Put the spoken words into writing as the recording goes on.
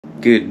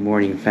Good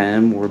morning,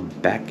 fam. We're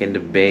back in the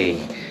Bay,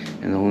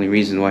 and the only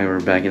reason why we're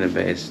back in the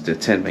Bay is to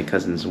attend my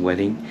cousin's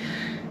wedding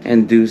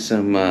and do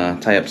some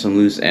tie up some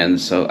loose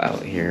ends. So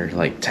out here,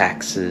 like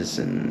taxes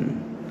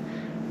and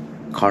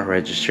car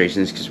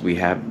registrations, because we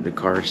have the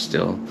car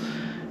still.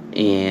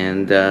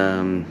 And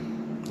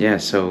yeah,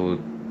 so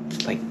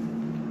it's like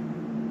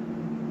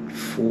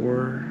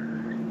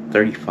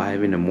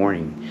 4:35 in the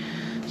morning.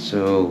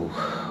 So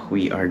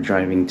we are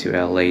driving to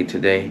LA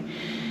today.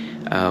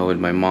 With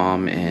my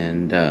mom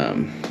and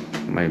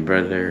my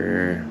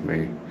brother,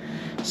 my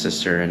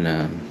sister, and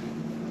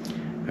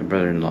my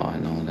brother-in-law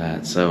and all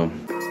that. So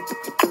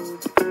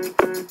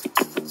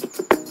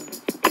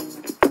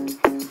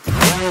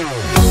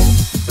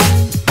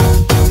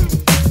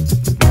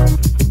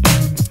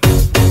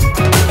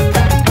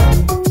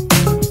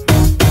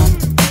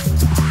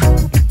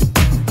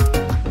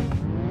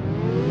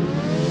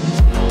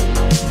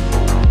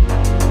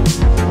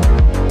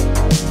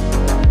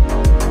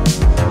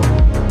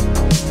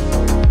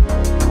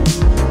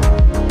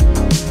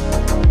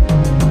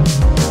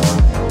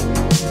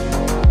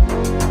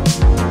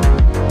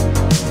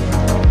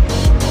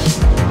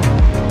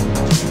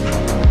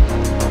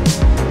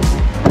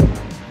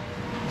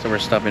we're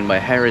stopping by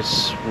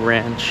Harris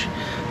Ranch.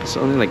 It's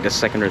only like the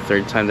second or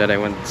third time that I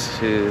went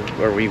to,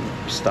 or we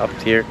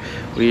stopped here.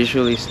 We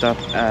usually stop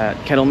at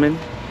Kettleman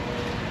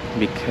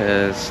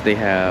because they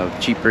have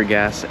cheaper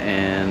gas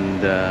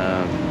and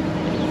the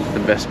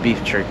best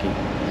beef jerky.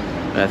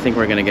 I think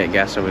we're gonna get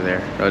gas over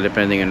there,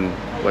 depending on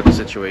what the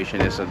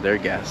situation is of their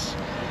gas.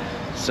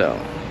 So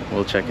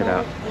we'll check it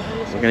out.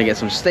 We're gonna get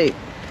some steak,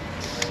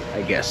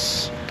 I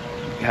guess.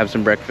 Have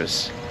some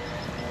breakfast.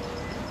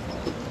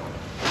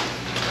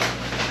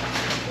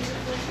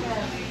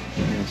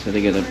 So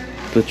they got a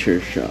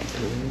butcher shop.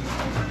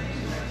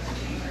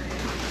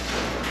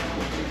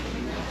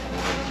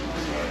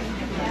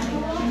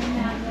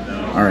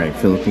 Alright,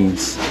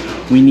 Philippines.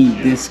 We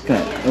need this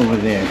cut over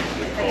there.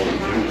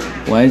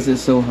 Why is it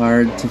so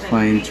hard to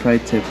find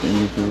tri-tip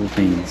in the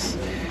Philippines?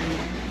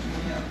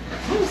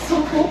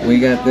 We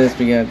got this,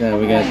 we got that,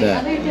 we got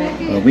that.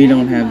 But we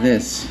don't have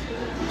this.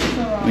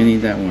 We need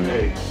that one.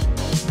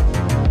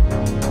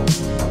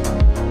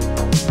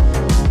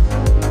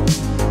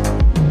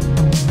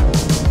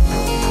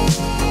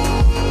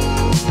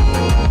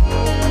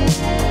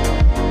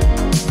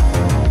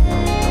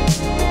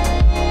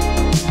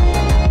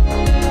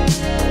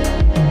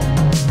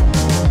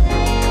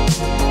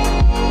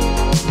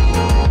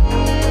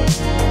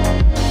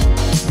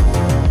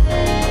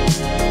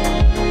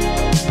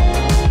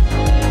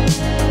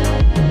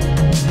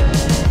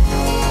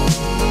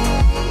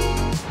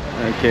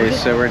 Okay,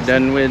 so we're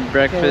done with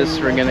breakfast.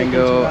 We're gonna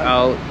go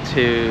out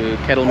to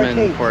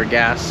Kettleman for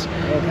gas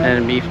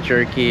and beef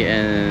jerky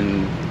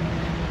and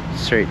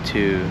straight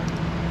to,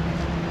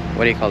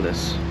 what do you call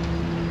this?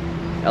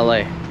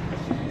 LA.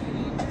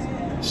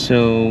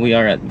 So we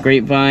are at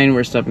Grapevine.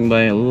 We're stopping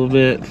by a little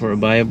bit for a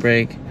bio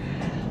break.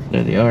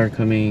 There they are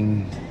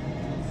coming.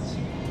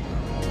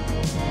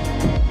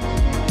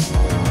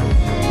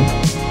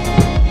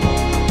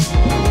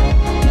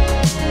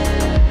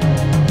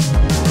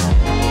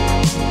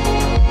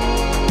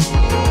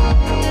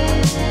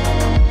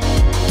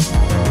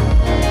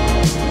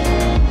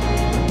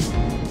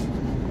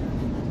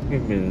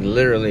 We've been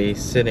literally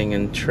sitting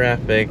in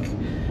traffic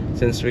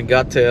since we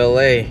got to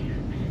LA.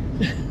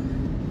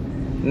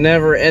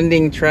 Never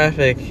ending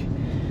traffic.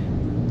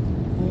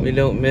 We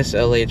don't miss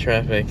LA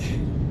traffic.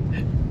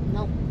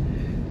 Nope.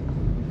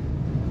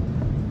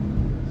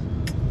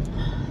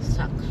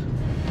 Sucks.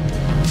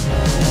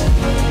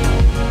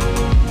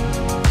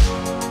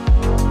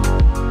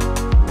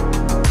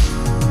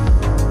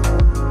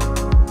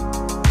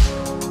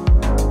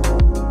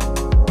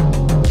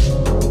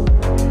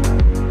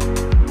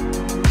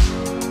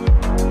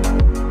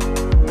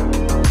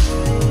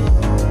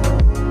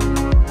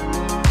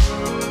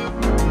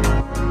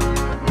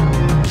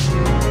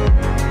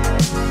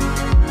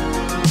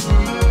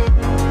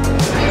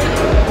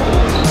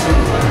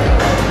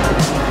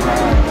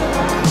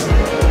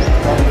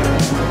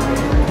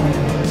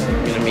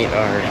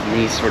 Our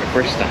niece for the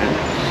first time.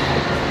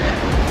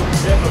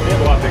 We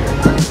have a lot bigger.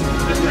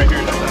 This one right here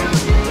is the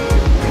size.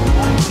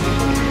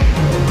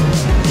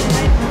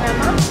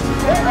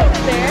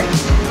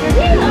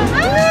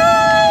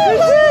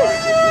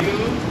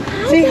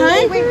 Say hi.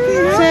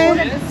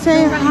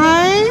 Say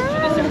hi.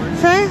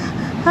 Say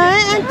hi,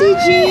 Auntie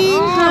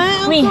Jean. Hi,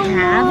 Uncle We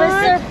have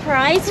a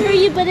surprise for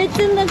you, but it's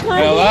in the car.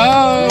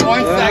 Hello,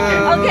 1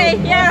 second. Okay,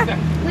 yeah.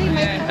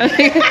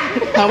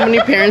 How many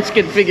parents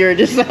could figure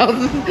this out?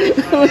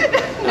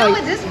 No,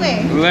 this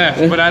way.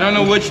 Left, but I don't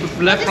know which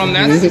left from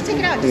that. Just take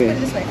it out. Just put it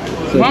this way.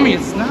 Mommy,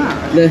 it's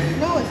not. No,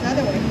 it's the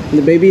other way.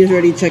 The baby is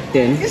already checked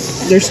in.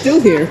 They're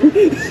still here.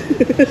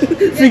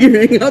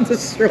 Figuring out the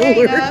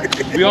stroller.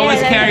 We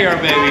always carry our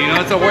baby, you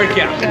know, it's a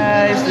workout.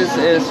 Guys, this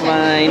is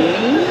my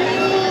niece.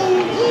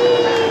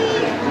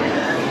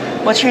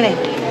 What's your name?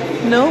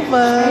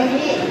 Nova.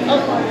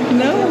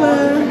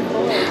 Nova.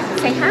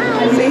 Say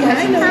hi. Say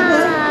hi,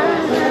 Nova.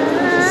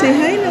 Say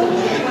hi, Nova.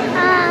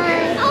 Hi.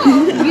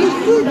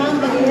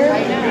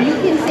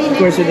 Of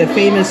course, with the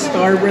famous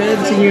Star Bread,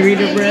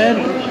 Senorita Bread.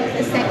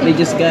 They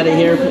just got it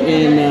here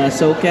in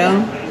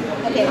SoCal.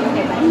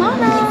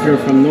 If you're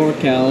from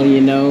NorCal,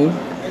 you know.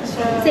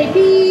 Say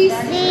peace.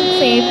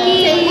 Say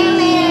peace.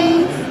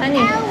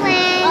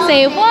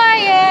 Say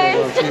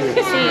warriors.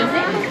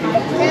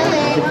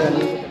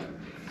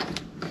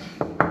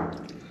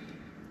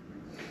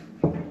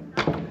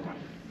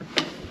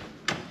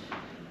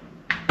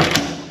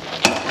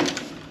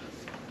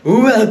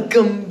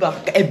 Welcome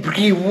back,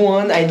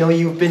 everyone. I know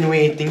you've been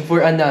waiting for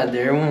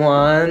another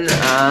one.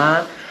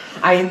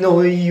 I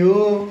know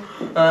you.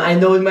 I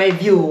know my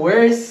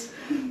viewers.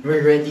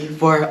 We're ready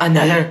for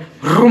another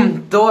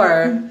room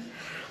tour.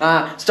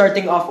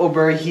 Starting off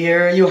over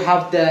here, you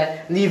have the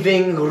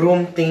living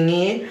room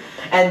thingy,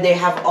 and they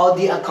have all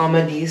the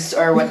accommodations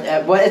or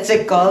what is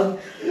it called?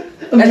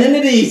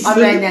 Amenities.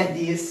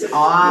 Amenities.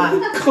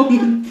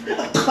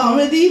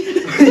 Comedy?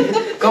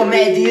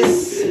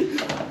 Comedies.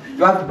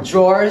 You have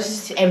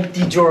drawers,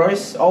 empty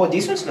drawers. Oh,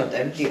 this one's not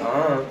empty.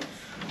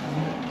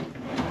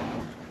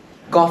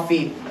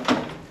 Coffee.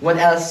 What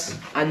else?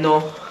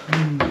 Ano?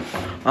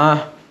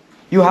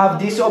 You have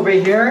this over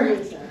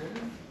here.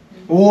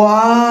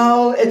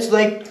 Wow, it's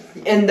like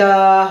in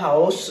the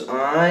house.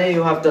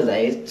 You have the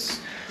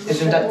lights.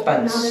 Isn't that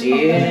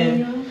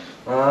fancy?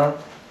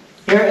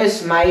 Here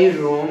is my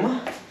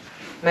room.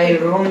 My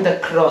room, the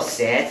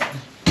closet.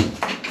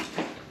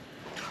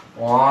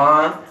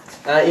 Wow.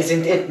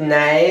 Isn't it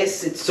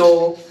nice? It's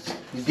so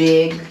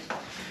big.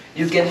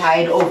 You can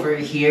hide over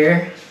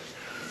here.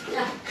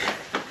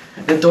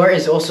 The door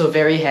is also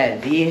very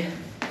heavy.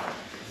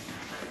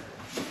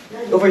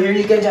 Over here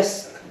you can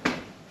just...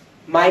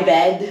 My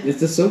bed.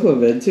 It's a sofa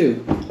bed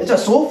too. It's a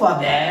sofa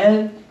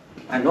bed.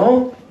 I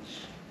know.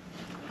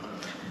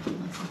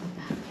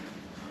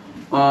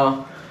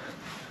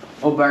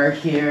 Over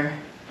here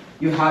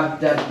you have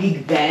the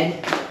big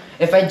bed.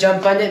 If I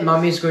jump on it,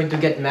 mommy is going to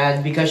get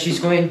mad because she's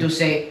going to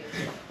say,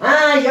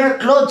 your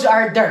clothes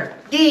are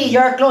dirty.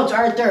 Your clothes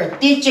are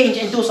dirty. Change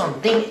into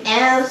something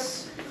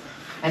else.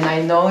 And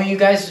I know you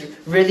guys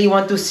really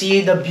want to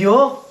see the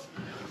view.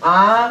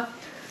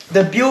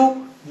 The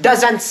view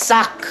doesn't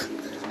suck.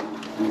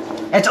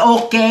 It's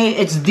okay.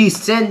 It's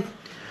decent.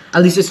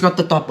 At least it's not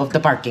the top of the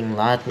parking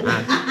lot.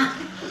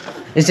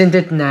 Isn't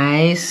it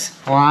nice?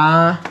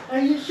 Are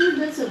you sure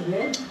that's a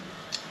bed?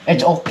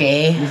 It's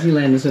okay.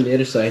 Disneyland is on the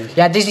other side.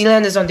 Yeah,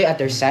 Disneyland is on the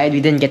other side. We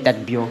didn't get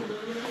that view.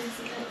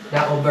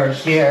 Now over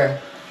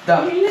here,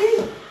 the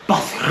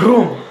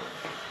bathroom.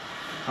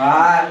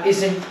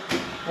 Isn't...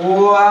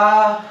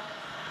 Wow.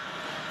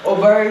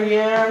 Over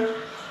here,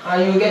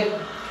 you get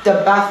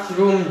the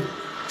bathroom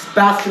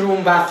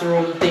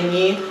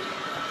thingy.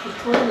 The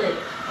toilet.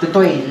 The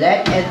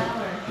toilet and...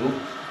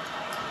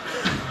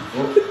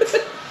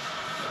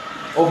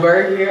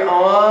 Over here,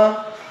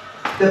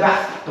 the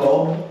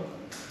bathtub.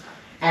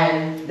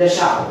 And the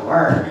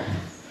shower.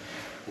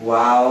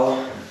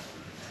 Wow.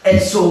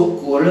 It's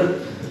so cool.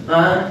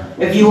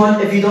 If you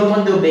don't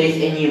want to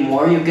bathe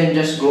anymore, you can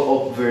just go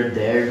over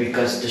there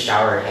because the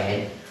shower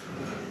head.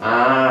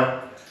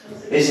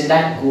 Isn't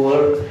that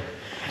cool?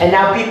 And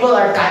now people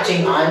are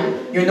catching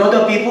on. You know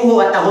the people who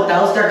at the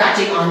hotels, they're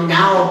catching on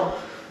now.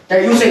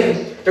 They're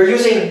using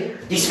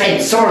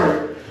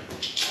dispenser.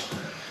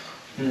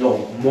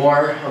 No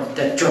more of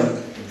the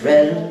travel.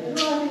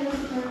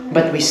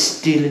 But we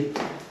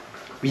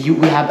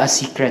have a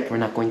secret. We're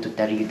not going to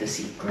tell you the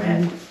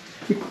secret.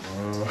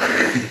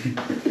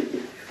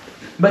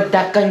 But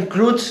that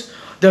concludes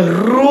the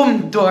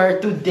room tour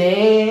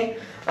today.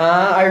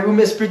 Our room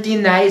is pretty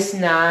nice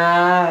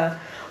na.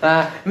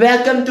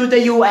 Welcome to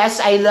the US.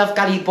 I love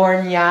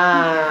California.